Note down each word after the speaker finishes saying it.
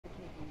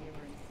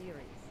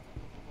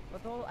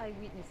but all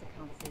eyewitness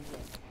accounts say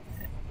yes.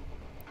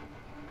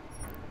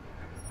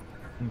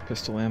 And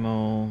pistol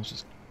ammo,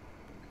 just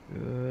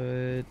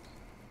good.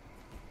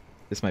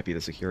 This might be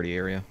the security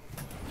area.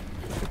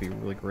 Could be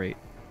really great.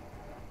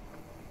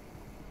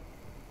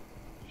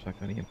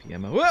 Shotgun EMP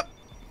ammo. Whoop!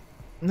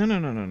 No, no,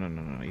 no, no, no,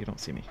 no, no, you don't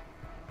see me.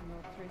 No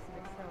trace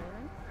of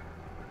accelerant.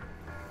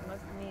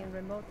 Must mean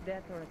remote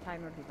death or a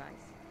timer device.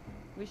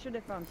 We should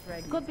have found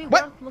fragments. Could be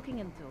What? worth looking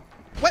into.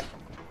 What?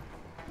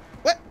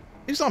 What?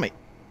 Who saw me?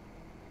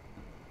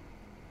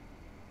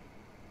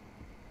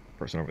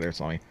 Person over there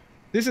saw me.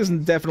 This is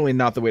definitely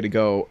not the way to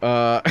go.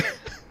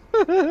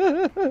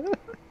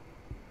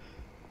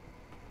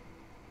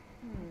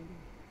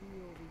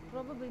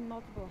 Probably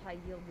multiple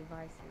high-yield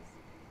devices.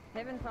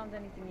 Haven't found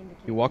anything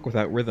indicating. You walk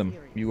without rhythm.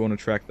 You won't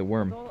attract the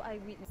worm. All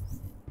eyewitness.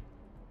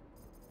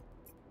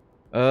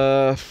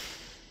 I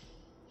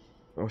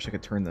wish I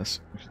could turn this.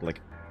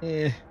 Like,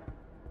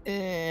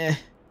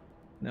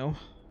 no.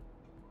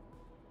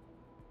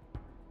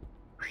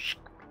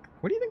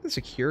 What do you think the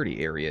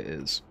security area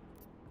is?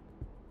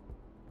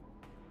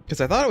 Because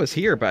I thought it was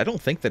here, but I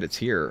don't think that it's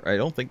here. I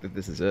don't think that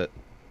this is it.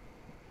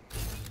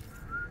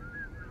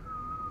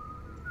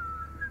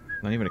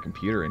 Not even a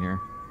computer in here.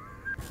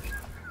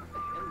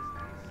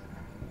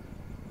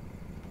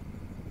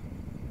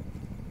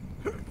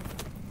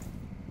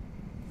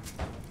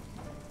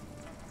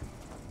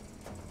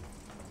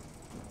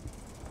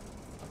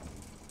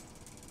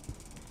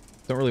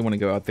 Don't really want to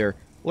go out there.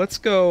 Let's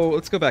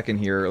go back in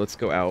here. Let's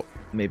go out.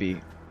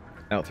 Maybe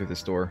out through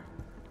this door.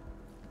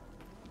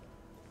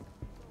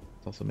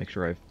 Let's also make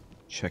sure I've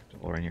checked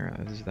all around here.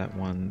 This is that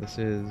one. This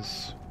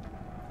is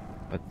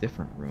a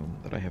different room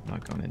that I have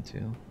not gone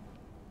into.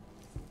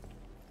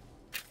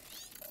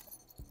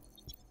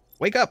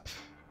 Wake up!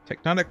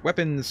 Tectonic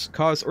weapons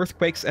cause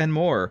earthquakes and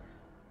more.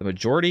 The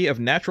majority of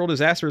natural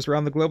disasters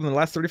around the globe in the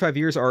last 35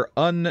 years are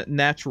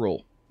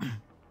unnatural.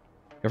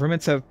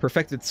 Governments have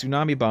perfected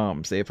tsunami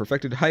bombs. They have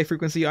perfected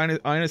high-frequency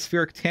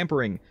ionospheric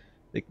tampering.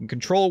 They can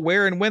control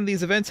where and when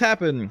these events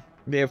happen.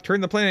 They have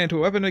turned the planet into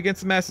a weapon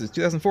against the masses.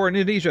 2004 in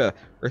Indonesia,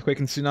 earthquake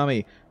and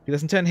tsunami.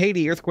 2010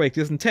 Haiti, earthquake.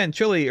 2010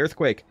 Chile,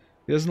 earthquake.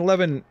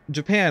 2011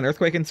 Japan,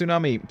 earthquake and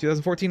tsunami.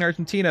 2014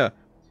 Argentina,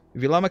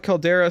 Vilama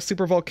caldera,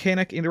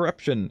 supervolcanic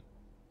eruption.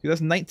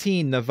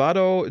 2019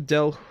 Nevado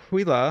del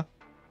Huila,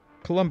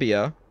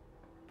 Colombia,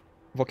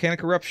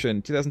 volcanic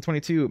eruption.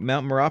 2022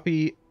 Mount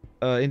Merapi,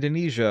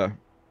 Indonesia,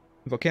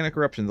 volcanic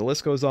eruption. The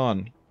list goes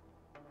on.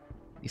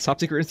 These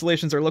top-secret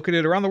installations are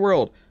located around the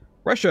world.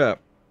 Russia,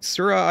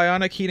 Sura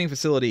Ionic Heating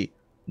Facility.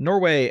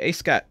 Norway,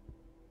 ASCAT.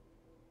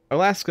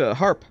 Alaska,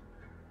 HARP.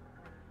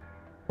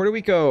 Puerto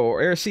Rico,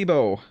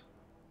 Arecibo.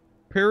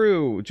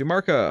 Peru,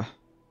 Jamaica.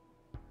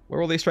 Where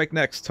will they strike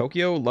next?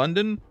 Tokyo,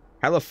 London,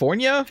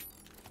 California?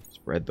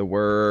 Spread the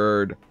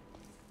word.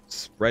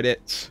 Spread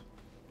it.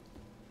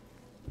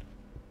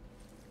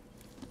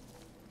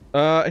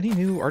 Any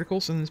new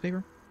articles in this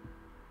paper?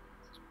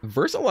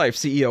 VersaLife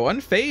CEO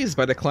unfazed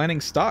by declining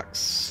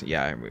stocks.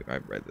 Yeah,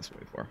 I've read this one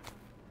before.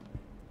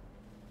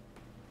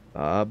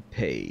 Bob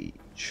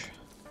Page.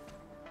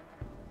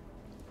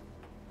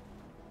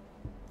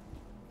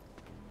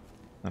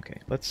 Okay,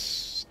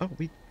 let's. Oh,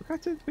 we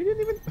forgot to. We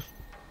didn't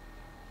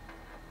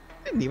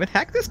even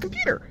hack this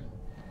computer.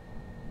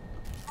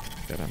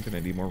 God, I'm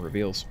gonna need more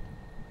reveals.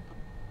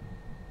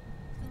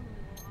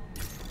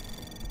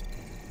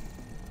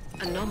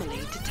 Anomaly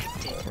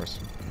detected. Of course.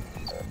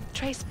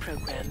 Trace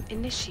program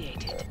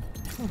initiated.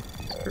 Oh,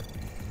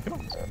 come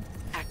on.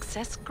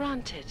 Access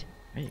granted.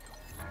 There you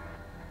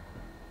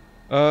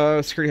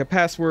go. Security hub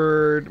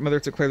password. Mother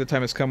declare the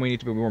time has come. We need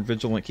to be more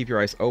vigilant. Keep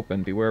your eyes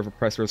open. Beware of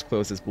oppressors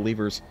close as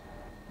believers.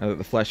 Now that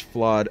the flesh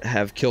flawed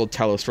have killed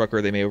Talos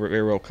Strucker, they may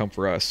very well come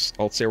for us.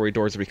 All stairway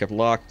doors are to be kept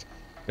locked.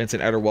 Vents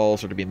and outer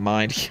walls are to be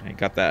mined. I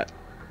got that.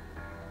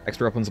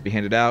 Extra weapons will be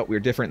handed out. We are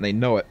different and they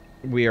know it.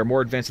 We are more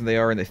advanced than they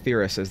are, and they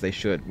fear us as they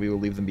should. We will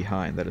leave them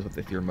behind. That is what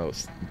they fear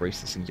most. Embrace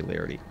the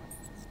singularity.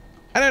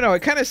 I don't know.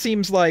 It kind of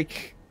seems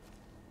like...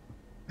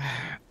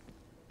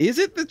 Is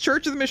it the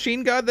Church of the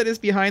Machine God that is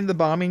behind the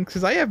bombing?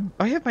 Because I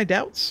have my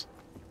doubts.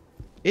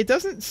 It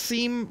doesn't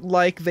seem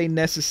like they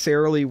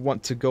necessarily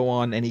want to go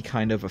on any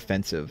kind of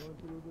offensive.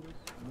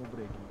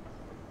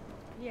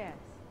 Yes.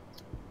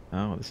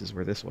 Oh, this is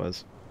where this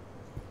was.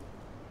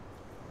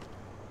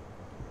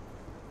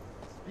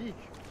 Speak.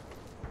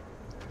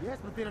 Yes,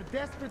 but they're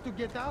desperate to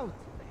get out.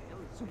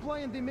 Supply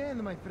and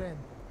demand, my friend.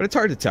 But it's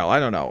hard to tell. I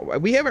don't know.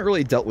 We haven't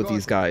really dealt with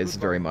these guys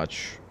very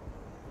much.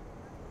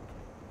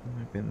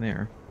 I've been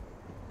there.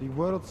 The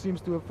world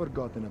seems to have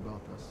forgotten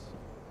about us.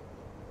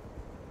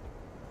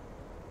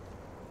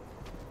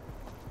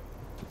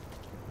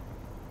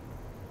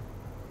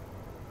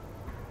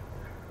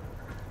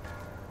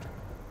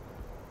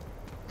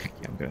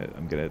 Yeah,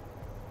 I'm gonna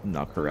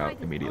knock her out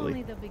immediately.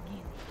 Only the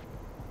beginning.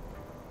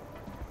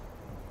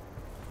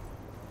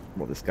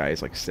 Well, this guy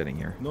is like sitting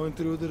here. No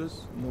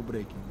intruders, no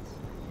break-ins.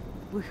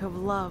 We have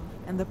love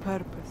and a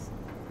purpose.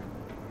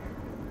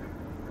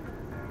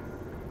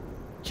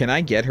 Can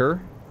I get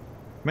her?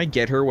 Can I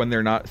get her when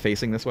they're not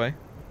facing this way?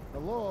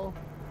 Hello?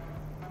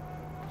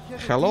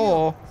 have a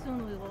Hello.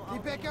 Soon we will deal. all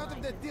They back be out of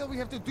united. that deal, we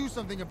have to do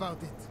something about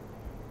it.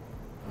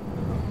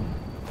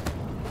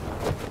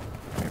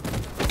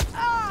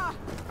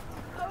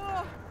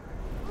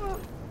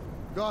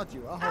 Got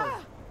you,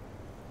 ahoy.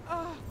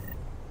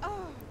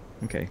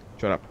 Okay,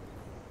 shut up.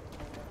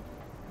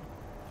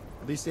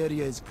 This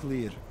area is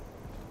clear.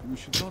 We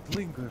should not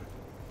linger.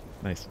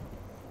 Nice.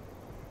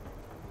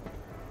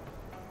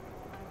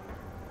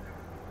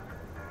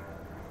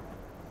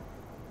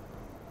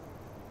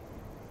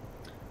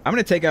 I'm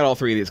gonna take out all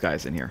three of these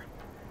guys in here.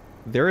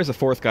 There is a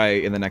fourth guy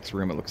in the next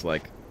room, it looks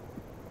like.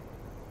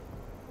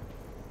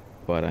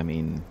 But, I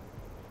mean...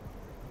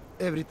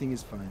 Everything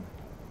is fine.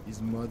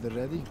 Is mother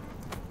ready?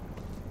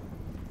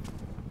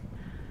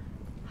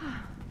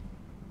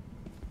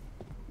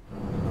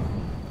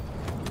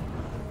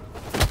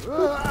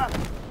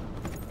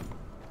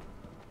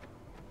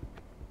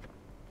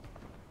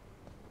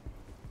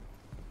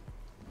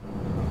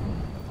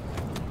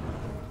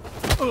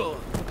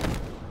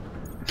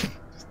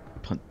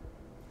 Punt.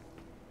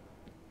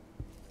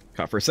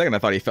 God, for a second I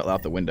thought he fell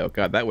out the window.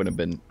 God, that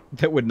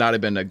would not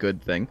have been a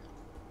good thing.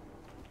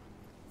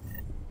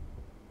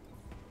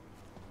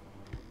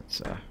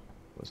 Let's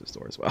close this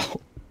door as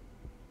well.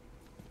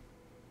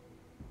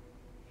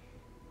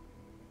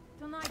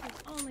 Tonight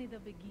is only the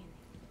beginning.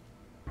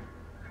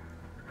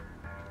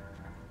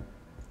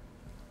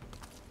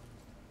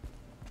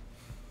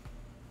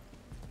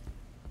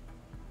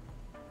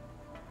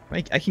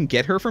 I can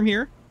get her from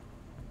here?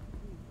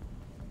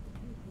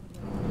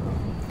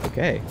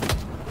 Okay.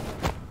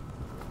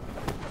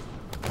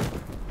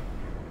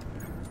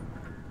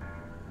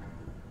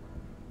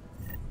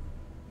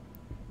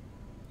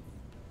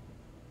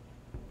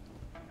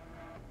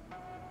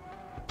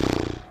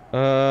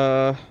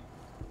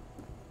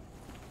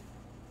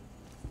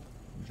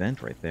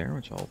 Vent right there,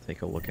 which I'll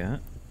take a look at.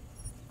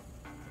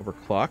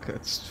 Overclock,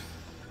 that's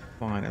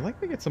fine. I'd like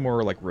to get some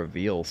more, like,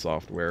 reveal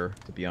software,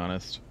 to be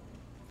honest.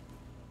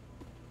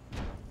 I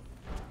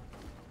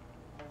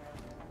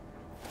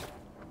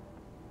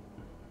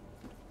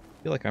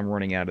feel like I'm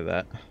running out of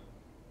that.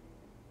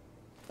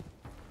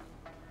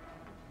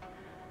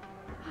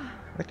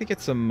 I'd like to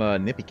get some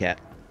Nippy Cat.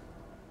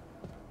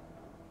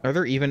 Are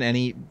there even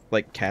any,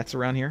 like, cats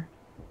around here?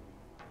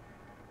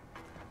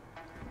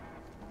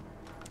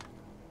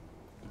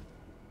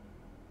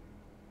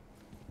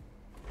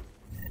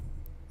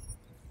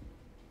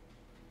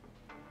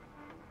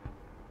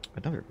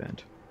 Another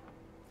vent.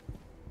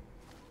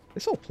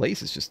 This whole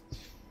place is just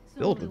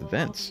filled Soon we with will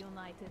all vents. be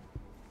united.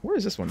 Where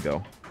does this one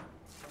go?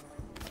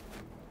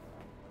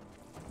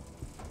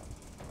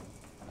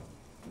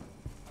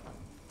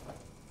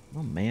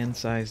 Oh,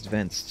 man-sized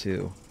vents,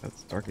 too.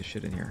 That's dark as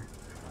shit in here.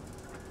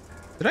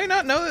 Did I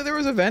not know that there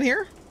was a vent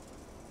here?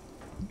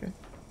 Okay.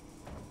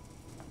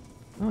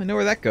 Well, I know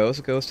where that goes.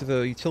 It goes to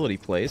the utility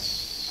place.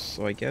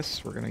 So I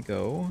guess we're gonna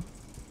go...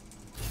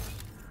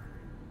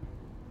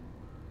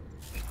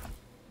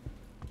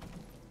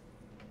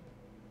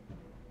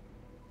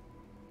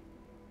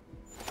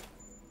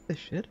 This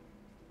shit?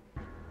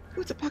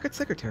 Ooh, it's a pocket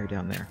secretary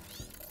down there.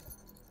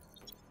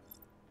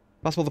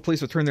 Possible the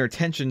police will turn their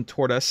attention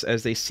toward us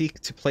as they seek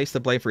to place the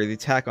blame for the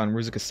attack on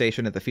Ruzica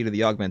Station at the feet of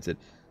the Augmented.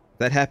 If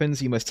that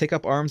happens, you must take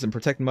up arms and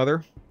protect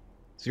Mother.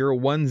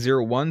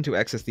 0101 to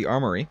access the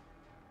armory.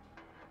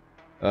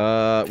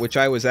 Which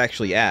I was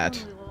actually at.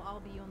 Soon we will all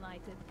be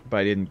united.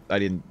 But I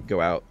didn't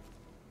go out.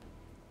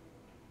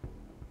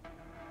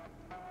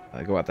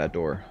 I go out that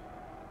door.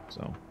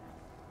 So,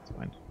 it's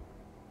fine.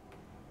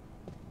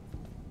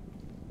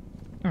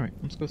 Alright,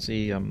 let's go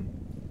see, where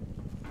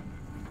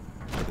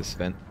this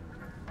vent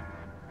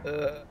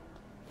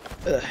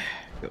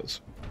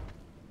goes.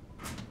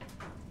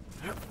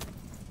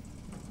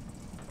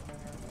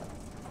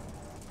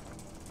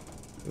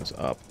 Goes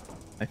up.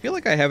 I feel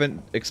like I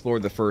haven't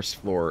explored the first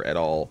floor at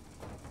all,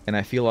 and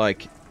I feel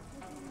like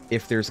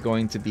if there's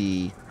going to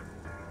be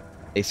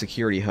a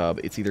security hub,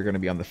 it's either going to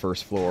be on the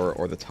first floor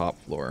or the top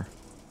floor.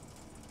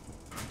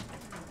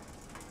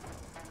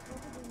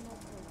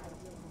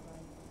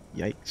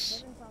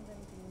 Yikes.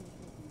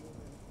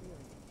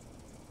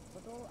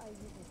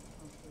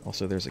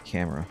 Also, there's a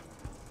camera.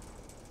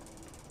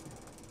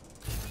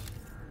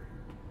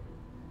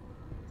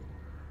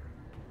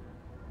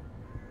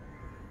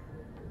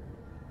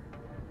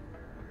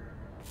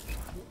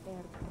 The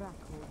air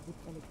crackled with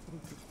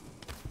electricity.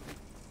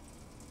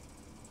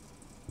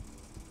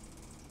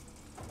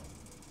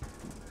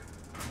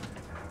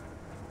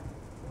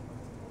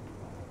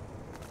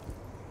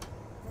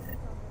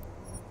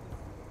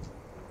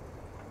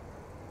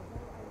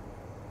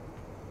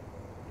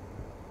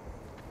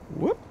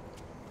 Whoop.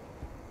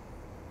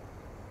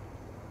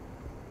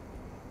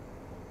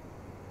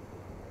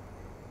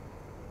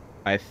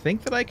 I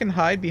think that I can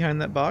hide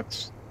behind that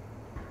box.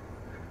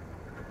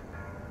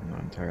 I'm not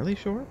entirely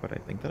sure, but I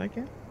think that I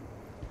can.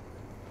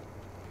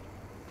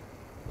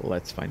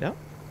 Let's find out.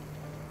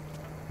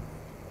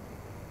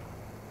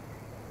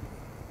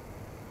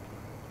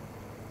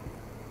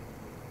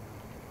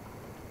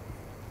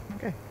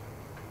 Okay.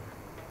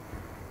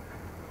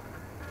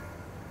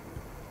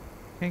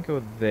 Can't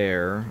go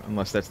there,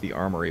 unless that's the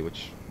armory,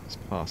 which is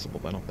possible,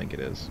 but I don't think it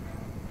is.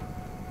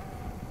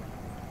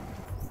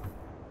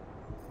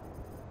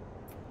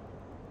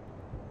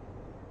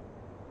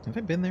 Have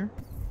I been there?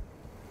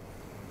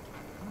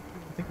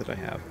 I think that I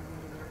have.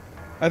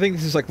 I think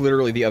this is like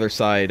literally the other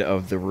side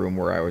of the room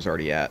where I was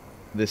already at.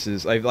 This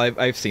is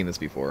I've seen this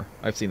before.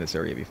 I've seen this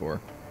area before.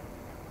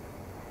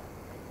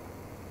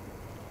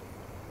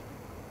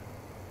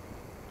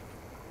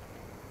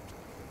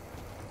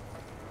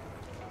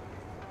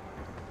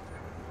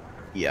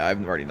 Yeah,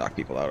 I've already knocked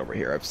people out over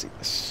here. I've seen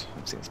this.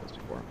 I've seen this once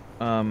before.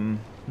 Tonight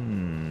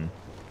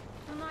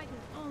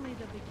is only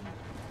the beginning.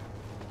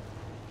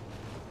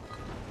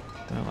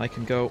 Well, I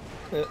can go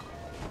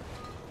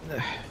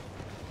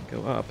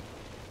go up.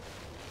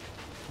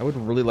 I would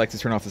really like to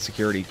turn off the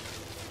security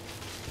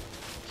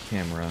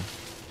camera.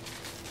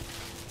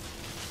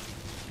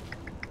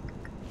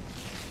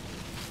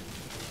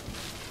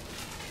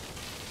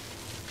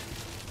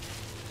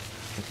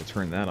 I have to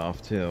turn that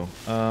off too.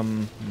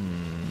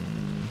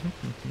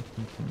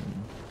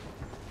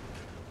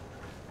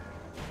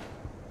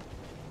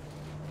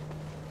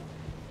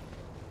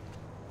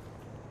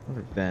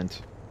 Another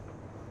vent,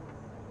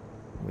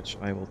 which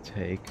I will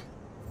take.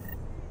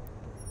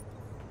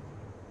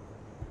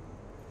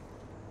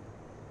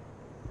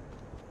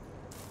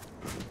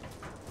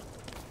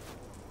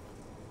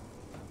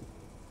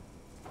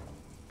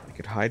 I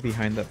could hide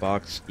behind that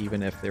box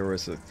even if there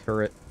was a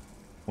turret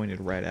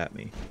pointed right at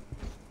me.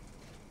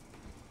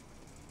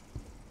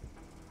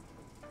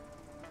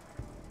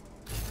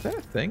 Is that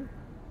a thing?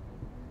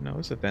 No,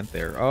 there's a vent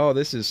there. Oh,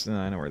 this is...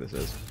 I know where this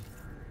is.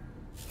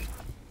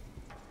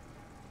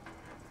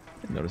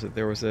 Didn't notice that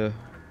there was a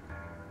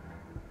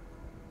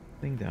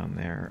thing down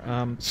there.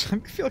 So I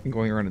feel like I'm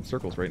going around in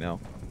circles right now.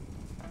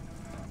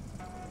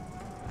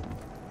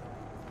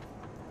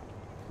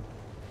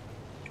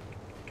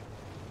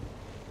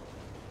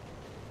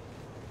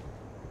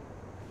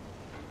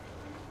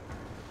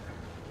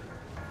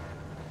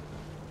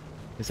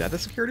 Is that the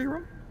security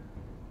room?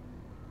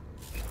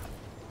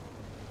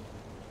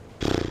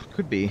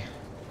 Could be.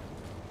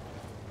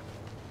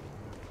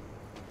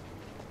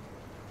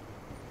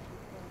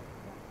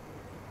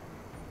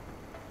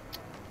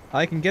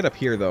 I can get up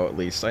here, though, at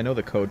least. I know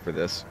the code for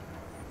this.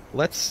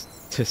 Let's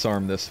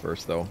disarm this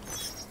first, though.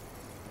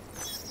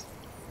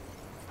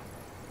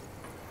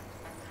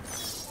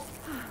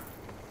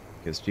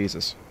 Because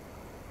Jesus.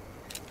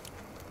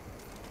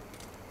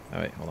 Oh,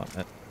 wait, hold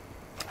on.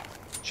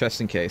 Just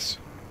in case.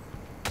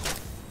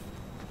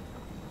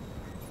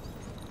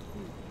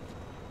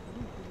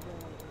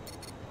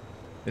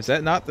 Is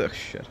that not the...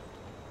 shit.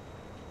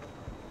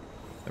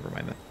 Never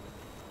mind that.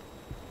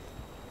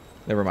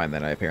 Never mind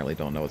that. I apparently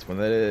don't know which one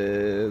that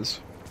is.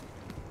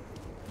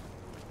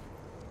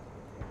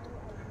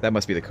 That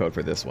must be the code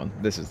for this one.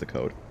 This is the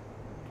code.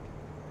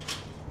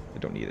 I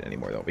don't need it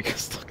anymore, though,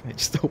 because look, I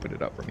just opened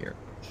it up from here.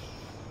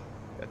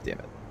 God damn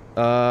it.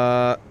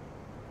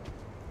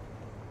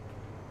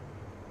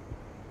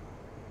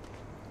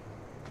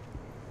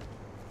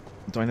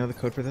 Do I know the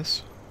code for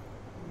this?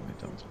 I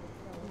don't.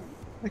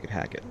 I could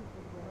hack it.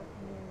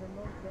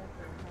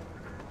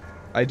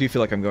 I do feel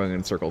like I'm going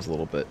in circles a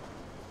little bit.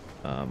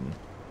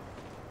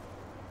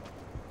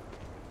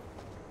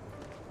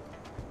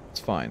 It's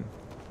fine.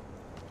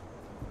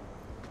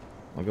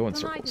 I'll go in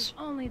Tonight circles. is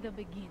only the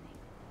beginning.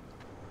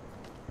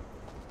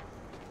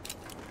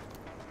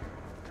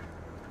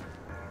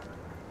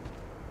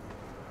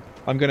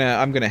 I'm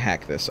gonna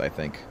hack this, I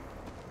think.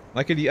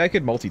 I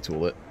could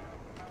multi-tool it.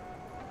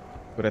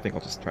 But I think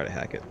I'll just try to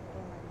hack it.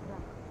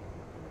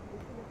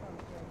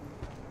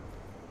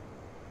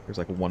 There's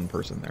like one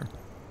person there.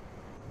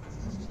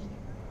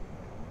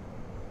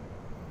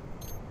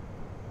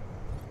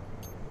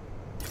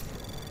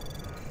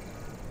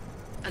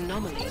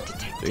 Anomaly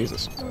detected.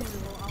 Jesus.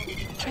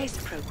 Trace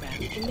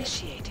program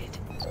initiated.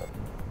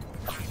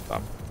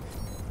 Stop.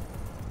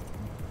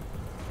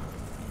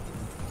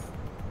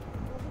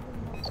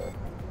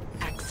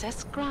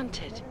 Access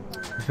granted.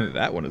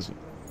 That one is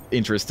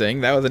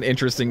interesting. That was an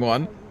interesting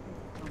one.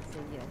 I'll say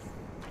yes.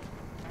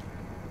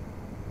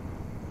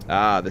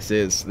 Ah, this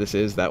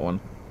is that one.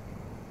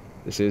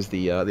 This is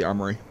the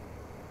armory.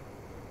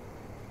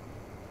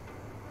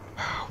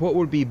 What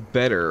would be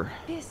better?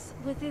 This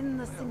within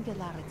the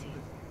singularity.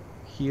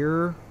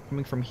 Here?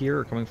 Coming from here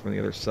or coming from the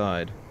other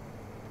side?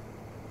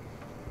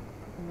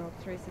 No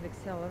trace of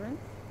accelerant.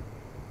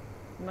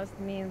 Must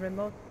mean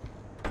remote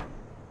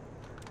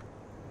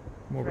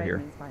I'm over here.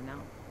 fragments by now.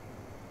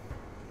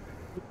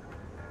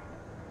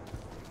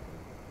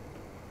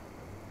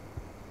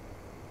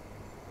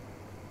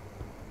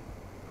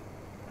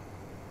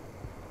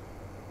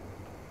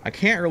 I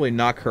can't really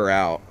knock her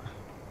out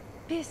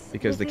This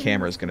because the within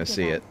camera's gonna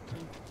see it.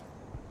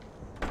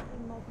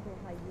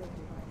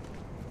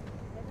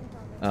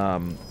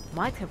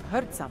 Might have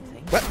heard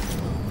something. What?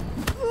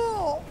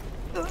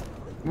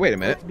 Wait a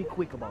minute. Be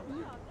quick about it.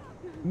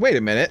 Wait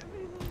a minute.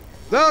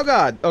 Oh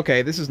god.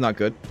 Okay, this is not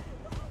good.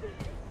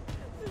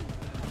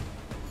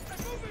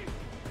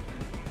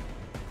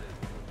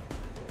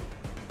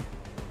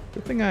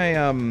 Good thing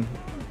I,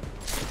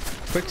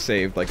 quick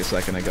saved like a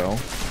second ago.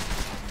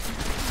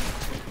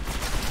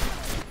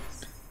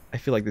 I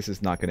feel like this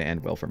is not going to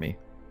end well for me.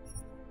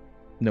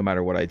 No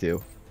matter what I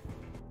do.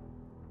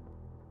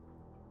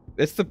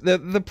 It's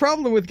the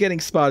problem with getting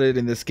spotted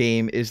in this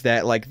game is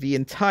that, like, the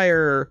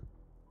entire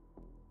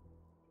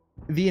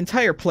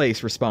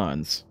place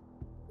responds.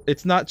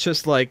 It's not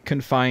just, like,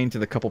 confined to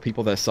the couple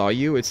people that saw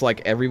you. It's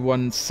like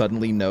everyone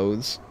suddenly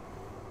knows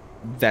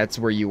that's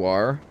where you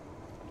are.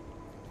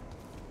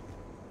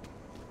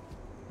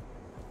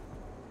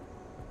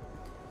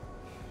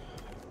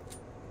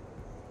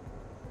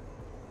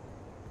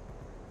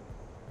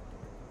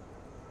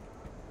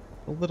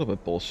 A little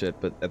bit bullshit,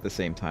 but at the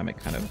same time it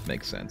kind of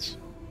makes sense.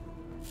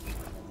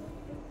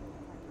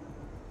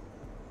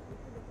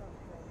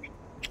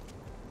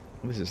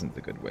 This isn't the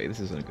good way. This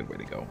isn't a good way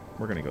to go.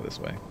 We're gonna go this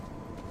way.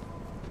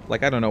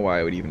 Like, I don't know why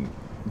I would even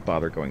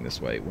bother going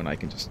this way when I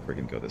can just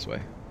friggin' go this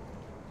way.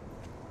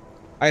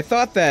 I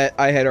thought that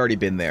I had already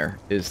been there,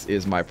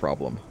 is my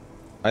problem.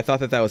 I thought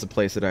that that was a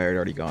place that I had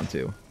already gone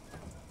to.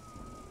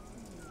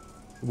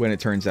 When it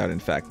turns out, in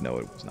fact, no,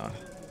 it was not.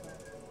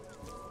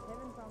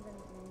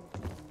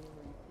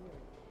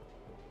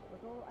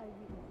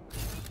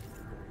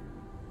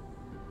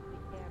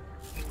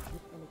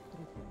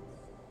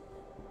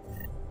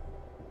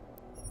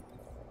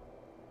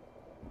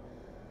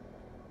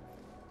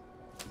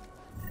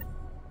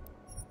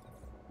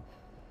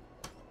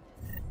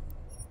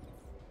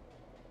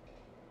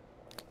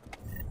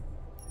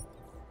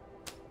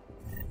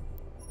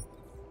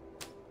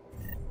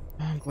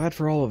 I'm glad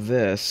for all of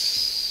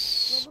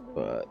this,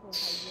 but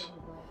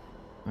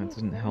that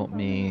doesn't help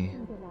me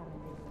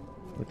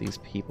with these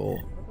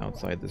people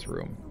outside this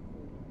room.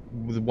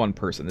 With one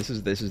person. This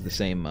is the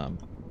same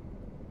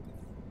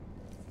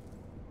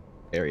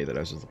area that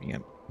I was just looking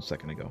at a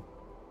second ago.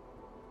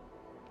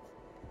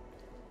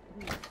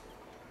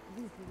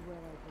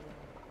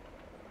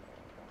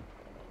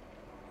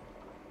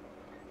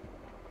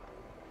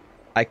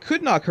 I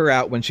could knock her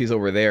out when she's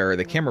over there.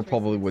 The camera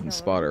probably wouldn't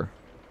spot her.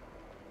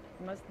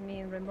 Must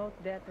mean remote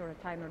death or a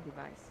timer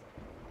device.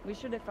 We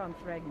should have found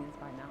fragments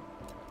by now.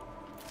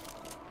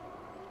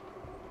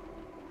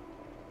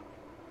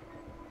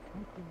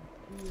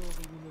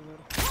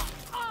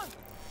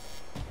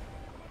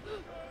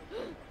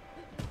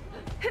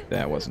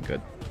 That wasn't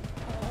good.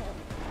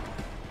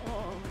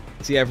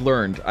 See, I've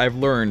learned. I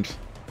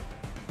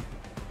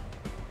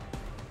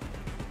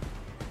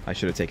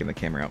should have taken the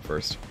camera out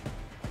first.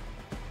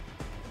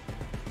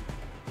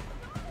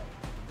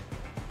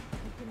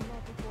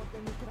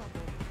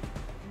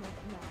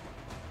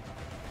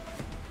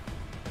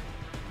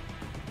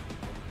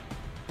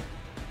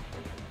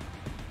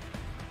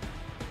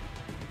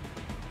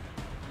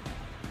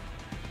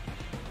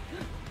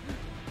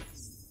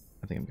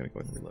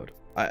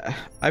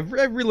 I've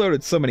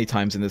reloaded so many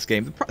times in this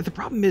game. The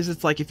problem is,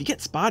 it's like, if you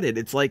get spotted,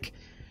 it's like,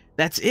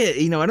 that's it.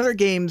 You know, in other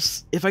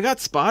games, if I got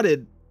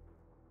spotted,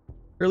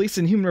 or at least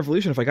in Human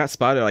Revolution, if I got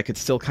spotted, I could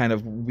still kind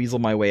of weasel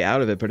my way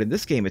out of it. But in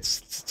this game,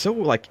 it's so,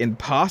 like,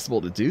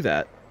 impossible to do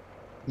that.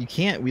 You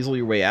can't weasel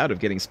your way out of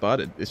getting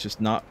spotted. It's just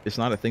not, it's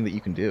not a thing that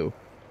you can do.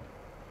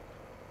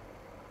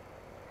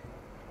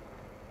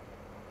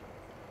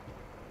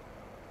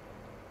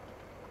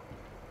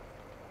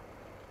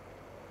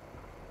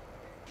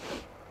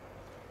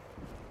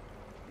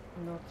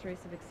 No trace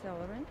of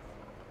accelerant.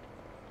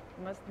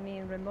 Must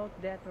mean remote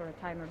death or a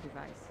timer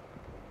device.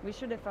 We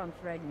should have found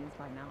fragments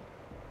by now.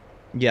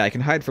 Yeah, I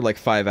can hide for like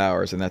 5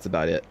 hours, and that's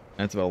about it.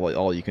 That's about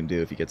all you can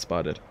do if you get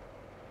spotted.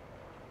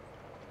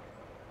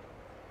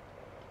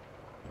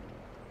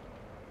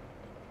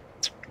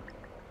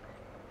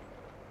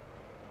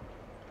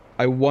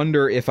 I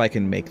wonder if I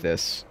can make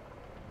this.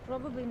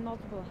 Probably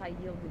multiple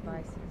high-yield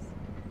devices.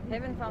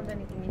 Haven't found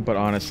anything. But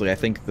honestly, I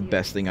think the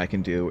best thing I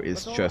can do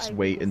is just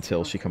wait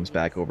until she comes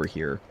back over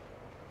here.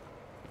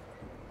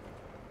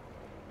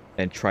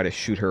 And try to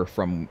shoot her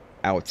from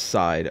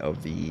outside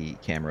of the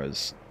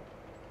camera's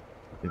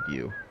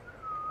view.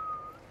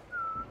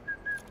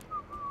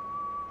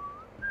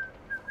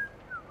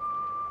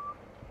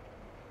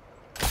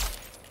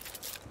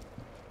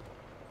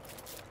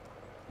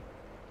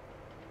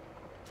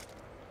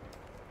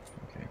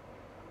 Okay.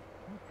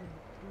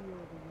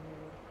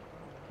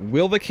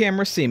 Will the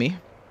camera see me?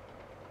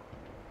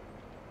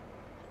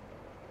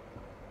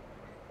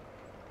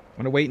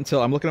 I'm gonna wait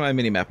until, I'm looking at my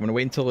minimap, I'm gonna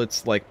wait until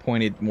it's like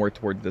pointed more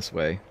toward this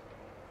way.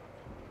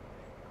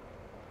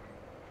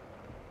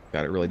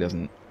 God, it really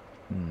doesn't.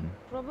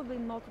 Probably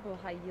multiple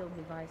high-yield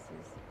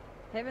devices.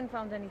 Haven't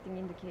found anything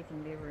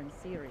indicating they were in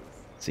series.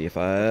 See if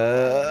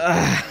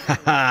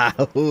I...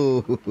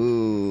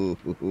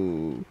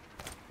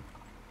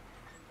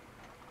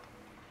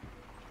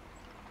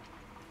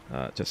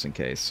 just in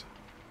case.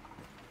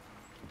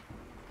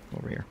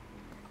 Over here.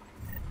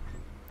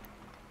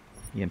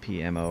 EMP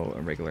ammo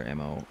and regular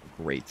ammo.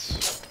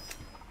 Great.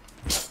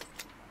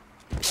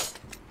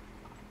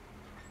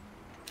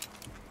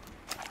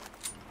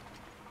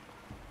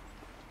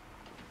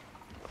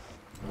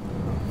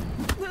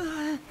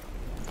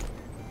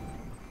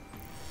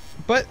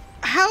 But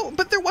How?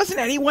 But there wasn't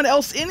anyone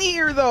else in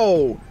here,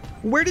 though!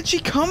 Where did she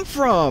come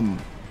from?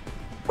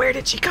 Where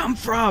did she come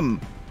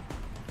from?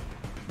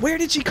 Where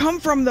did she come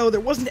from, though? There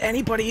wasn't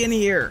anybody in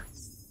here.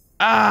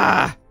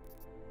 Ah!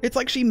 It's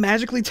like she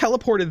magically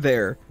teleported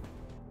there.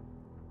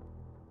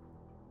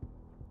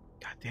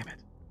 God damn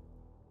it.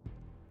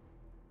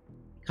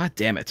 God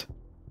damn it.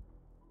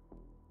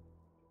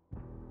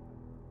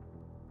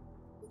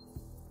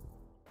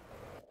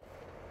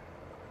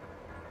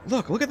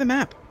 Look at the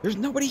map. There's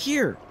nobody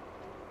here.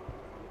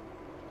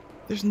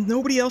 There's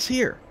nobody else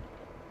here.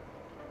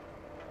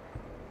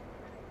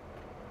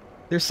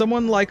 There's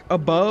someone, like,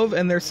 above,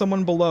 and there's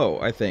someone below,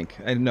 I think.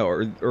 I know,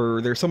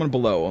 or there's someone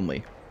below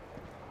only.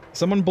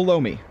 Someone below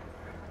me.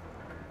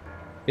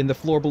 In the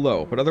floor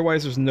below, but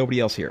otherwise there's nobody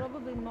else here.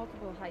 Probably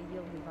multiple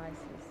high-yield devices.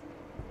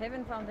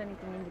 Haven't found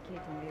anything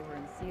indicating they were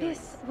in series.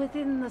 This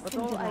within the But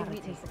all singularity.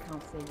 eyewitness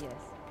accounts say yes.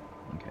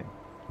 Okay.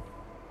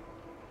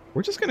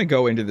 We're just gonna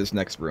go into this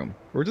next room.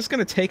 We're just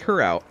gonna take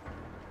her out.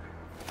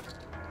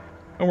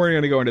 And we're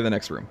gonna go into the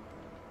next room.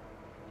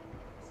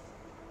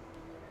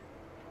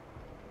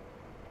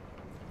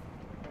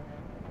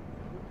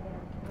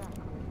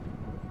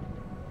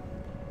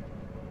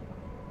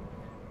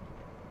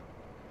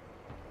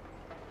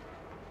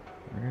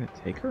 We're gonna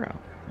take her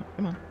out. Oh,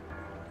 come on.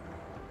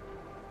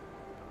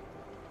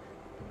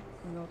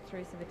 No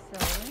trace of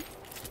accelerant.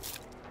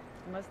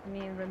 Must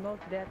mean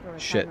remote death or a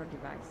Shit. timer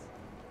device.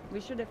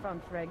 We should have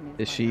found fragments.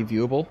 Is by she now.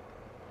 viewable?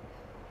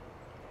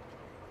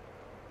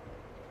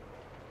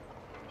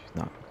 She's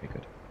not. Okay,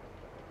 good.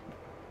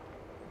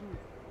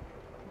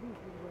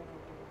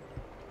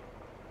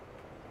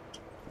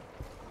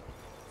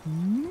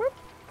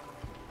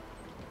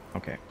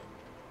 Okay.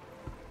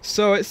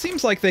 So it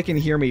seems like they can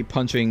hear me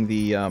punching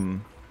the,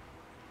 Come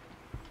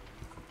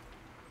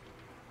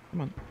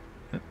on.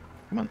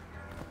 Come on.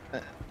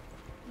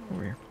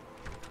 Over here.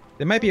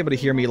 They might be able to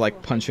hear me,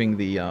 like, punching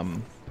the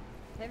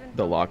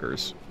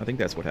lockers. I think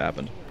that's what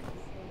happened.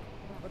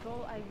 But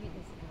all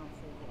eyewitness accounts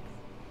say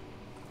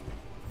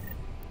yes.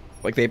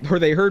 Like,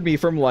 they heard me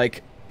from,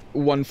 like,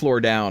 one floor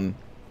down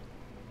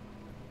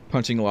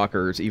punching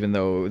lockers, even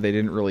though they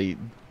didn't really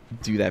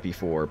do that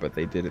before, but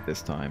they did it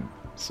this time.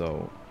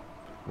 So,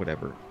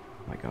 whatever.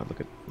 My god,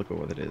 look at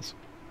what it is.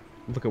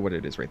 Look at what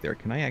it is right there.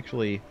 Can I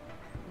actually...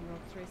 No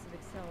trace of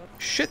accelerant.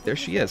 Shit, there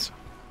she is.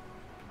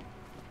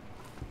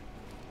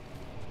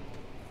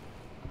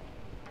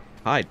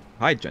 Hide.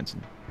 Hide,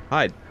 Jensen.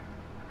 Hide.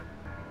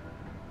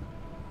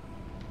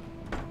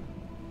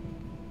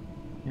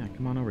 Yeah,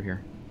 come on over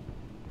here.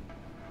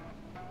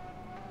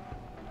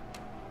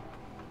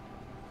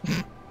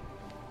 I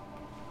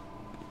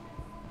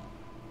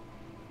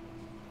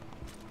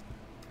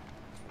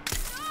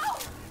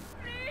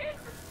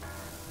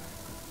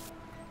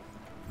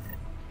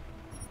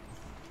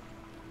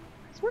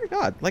swear to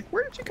God, like,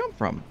 where did she come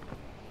from?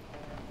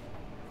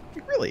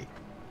 Like, really?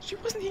 She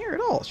wasn't here at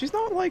all. She's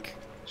not, like...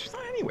 She's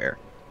not anywhere.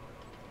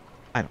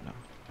 I don't know.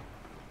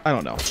 I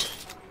don't know.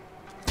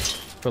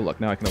 But look,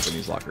 now I can open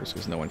these lockers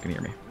because no one can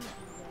hear me.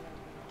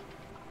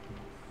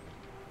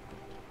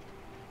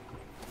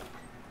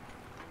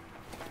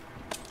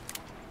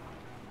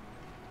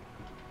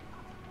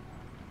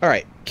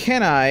 Alright,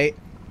 can I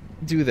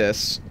do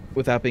this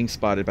without being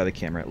spotted by the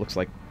camera? It looks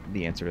like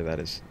the answer to that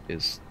is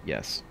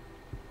yes.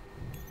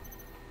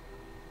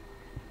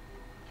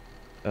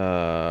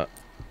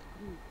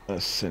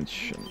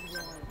 Ascension.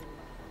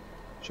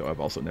 Show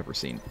I've also never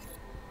seen.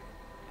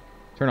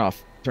 Turn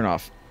off, turn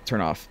off,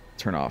 turn off,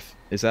 turn off.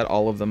 Is that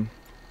all of them?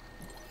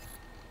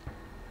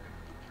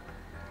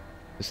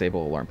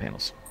 Disable alarm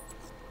panels.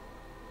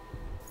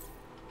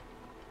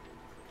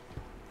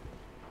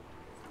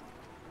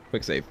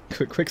 Quick save.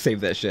 Quick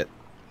save that shit.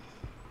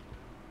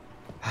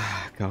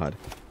 Ah, God.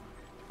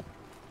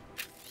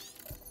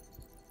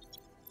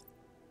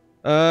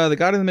 The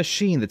God of the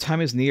Machine. The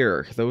time is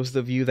near. Those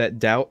of you that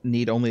doubt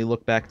need only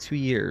look back 2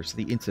 years.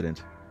 The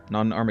incident.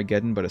 Not an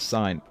Armageddon, but a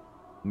sign.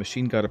 The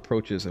machine god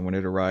approaches, and when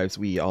it arrives,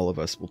 we, all of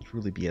us, will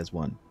truly be as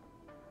one.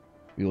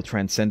 We will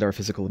transcend our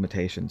physical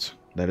limitations.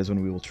 That is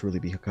when we will truly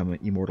become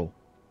immortal.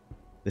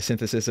 The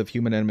synthesis of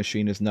human and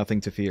machine is nothing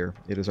to fear.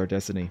 It is our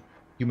destiny.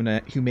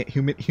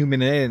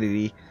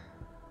 Humanity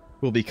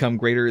will become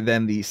greater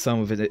than the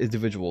sum of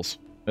individuals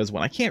as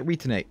one. I can't read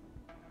tonight.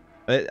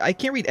 I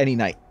can't read any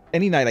night.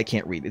 Any night I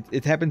can't read.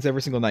 It happens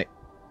every single night.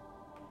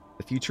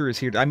 The future is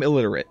here. I'm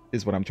illiterate,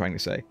 is what I'm trying to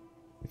say.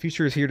 The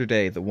future is here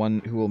today. The one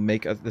who will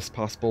make this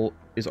possible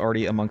is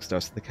already amongst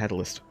us, the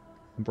catalyst.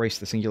 Embrace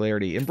the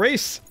singularity.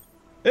 Embrace!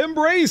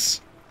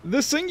 Embrace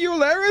the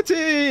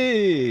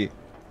singularity!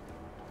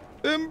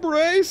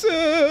 Embrace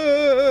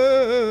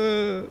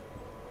it!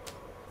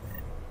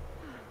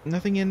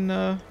 Nothing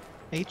in,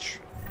 H?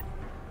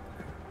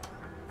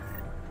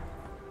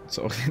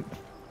 So,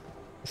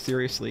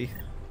 seriously,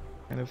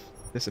 kind of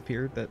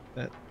disappeared, that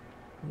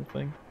whole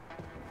thing?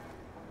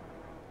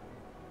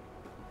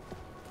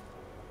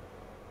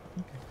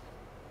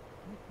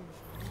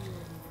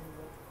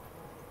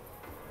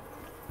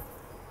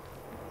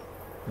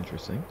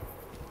 Interesting.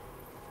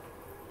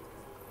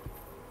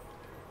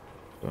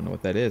 Don't Don't know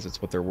what that is.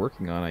 It's what they're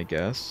working on, I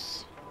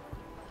guess.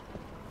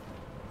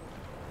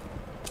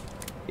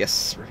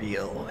 Yes,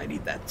 reveal. I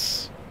need that.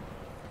 Soon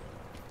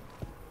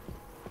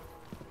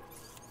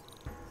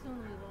we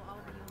will all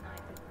be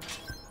united.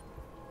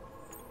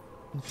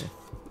 Okay.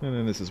 And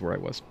then this is where I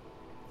was.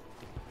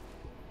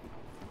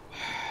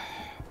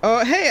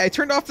 Hey, I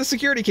turned off the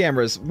security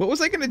cameras. What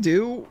was I gonna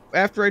do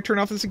after I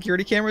turned off the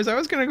security cameras? I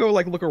was gonna go,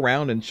 like, look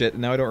around and shit,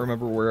 and now I don't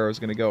remember where I was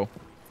gonna go.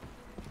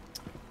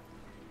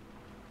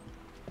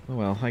 Oh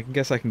well, I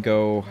guess I can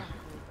go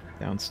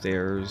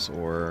downstairs,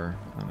 or...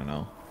 I don't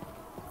know.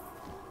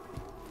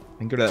 I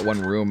can go to that one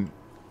room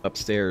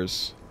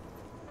upstairs,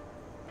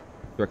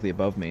 directly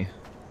above me.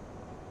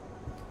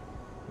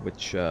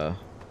 Which, I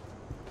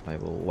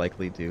will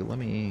likely do. Let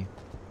me...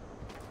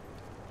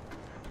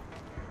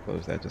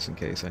 close that just in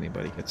case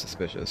anybody gets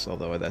suspicious,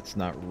 although that's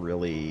not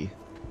really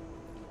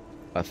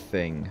a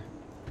thing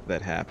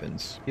that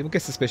happens. People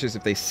get suspicious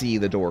if they see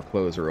the door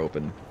close or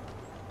open.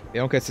 They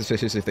don't get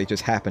suspicious if they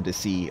just happen to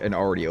see an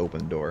already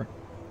open door.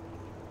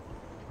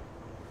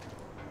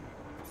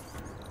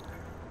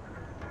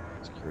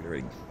 Security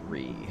rating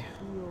 3.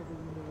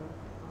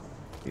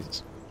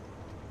 Jesus.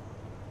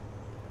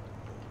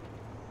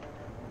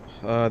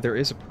 There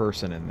is a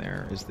person in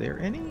there. Is there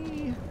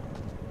any...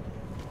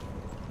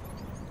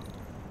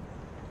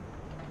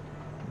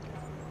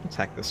 Let's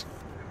hack this.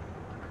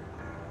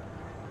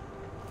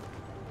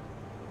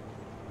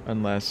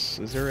 Unless...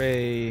 Is there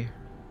a...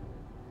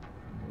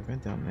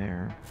 vent down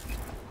there? I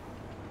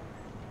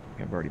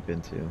think I've already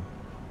been to.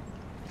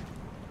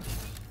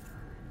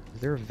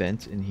 Is there a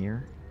vent in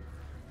here?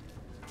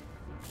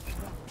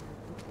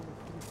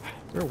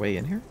 Is there a way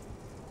in here?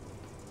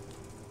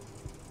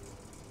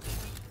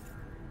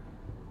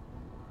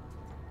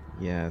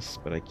 Yes,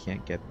 but I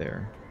can't get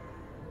there.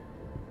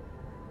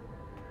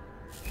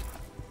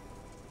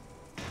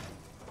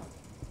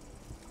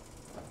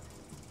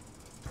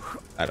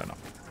 I don't know.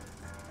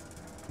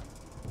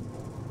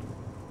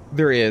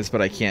 There is,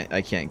 but I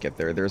can't get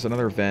there. There's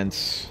another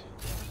vent.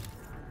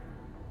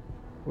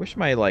 I wish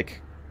my,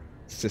 like,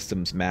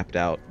 systems mapped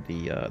out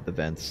the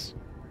vents.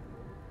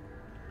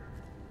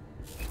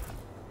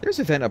 There's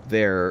a vent up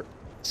there,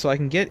 so I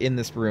can get in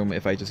this room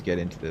if I just get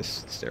into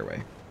this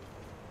stairway.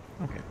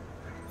 Okay.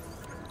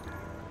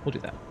 We'll do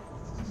that.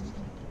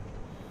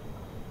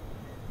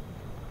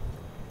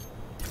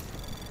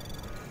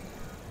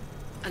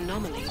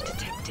 Anomaly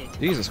detected.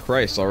 Jesus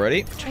Christ,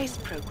 already? Trace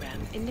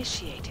program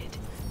initiated.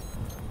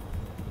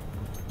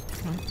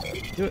 Come on.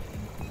 Do it.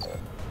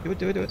 Do it,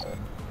 do it, do it.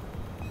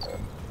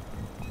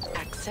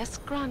 Access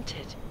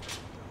granted.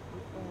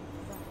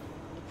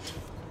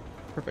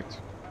 Perfect.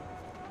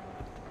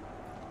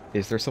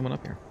 Is there someone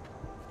up here?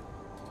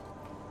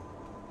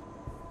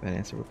 That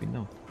answer would be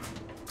no.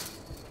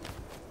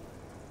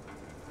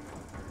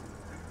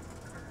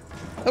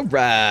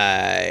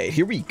 Alright,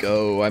 here we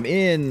go. I'm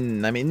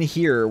in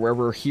here,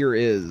 wherever here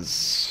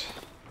is.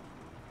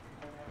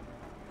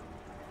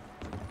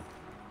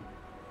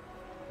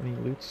 Any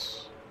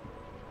loots?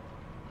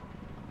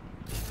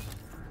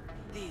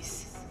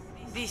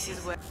 This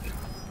is where...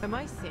 Am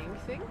I seeing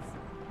things?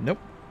 Nope.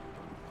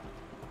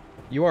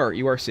 You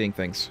are seeing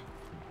things.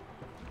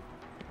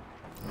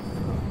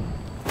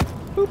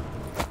 Boop.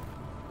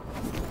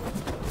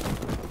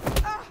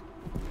 Ah!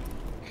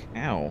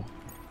 Ow.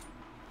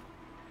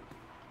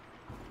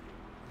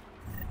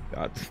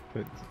 God,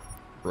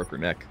 broke her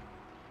neck.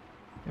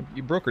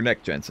 You broke her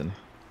neck, Jensen.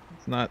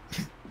 It's not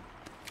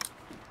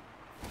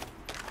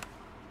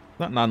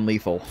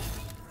non-lethal.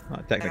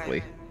 Not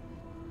technically.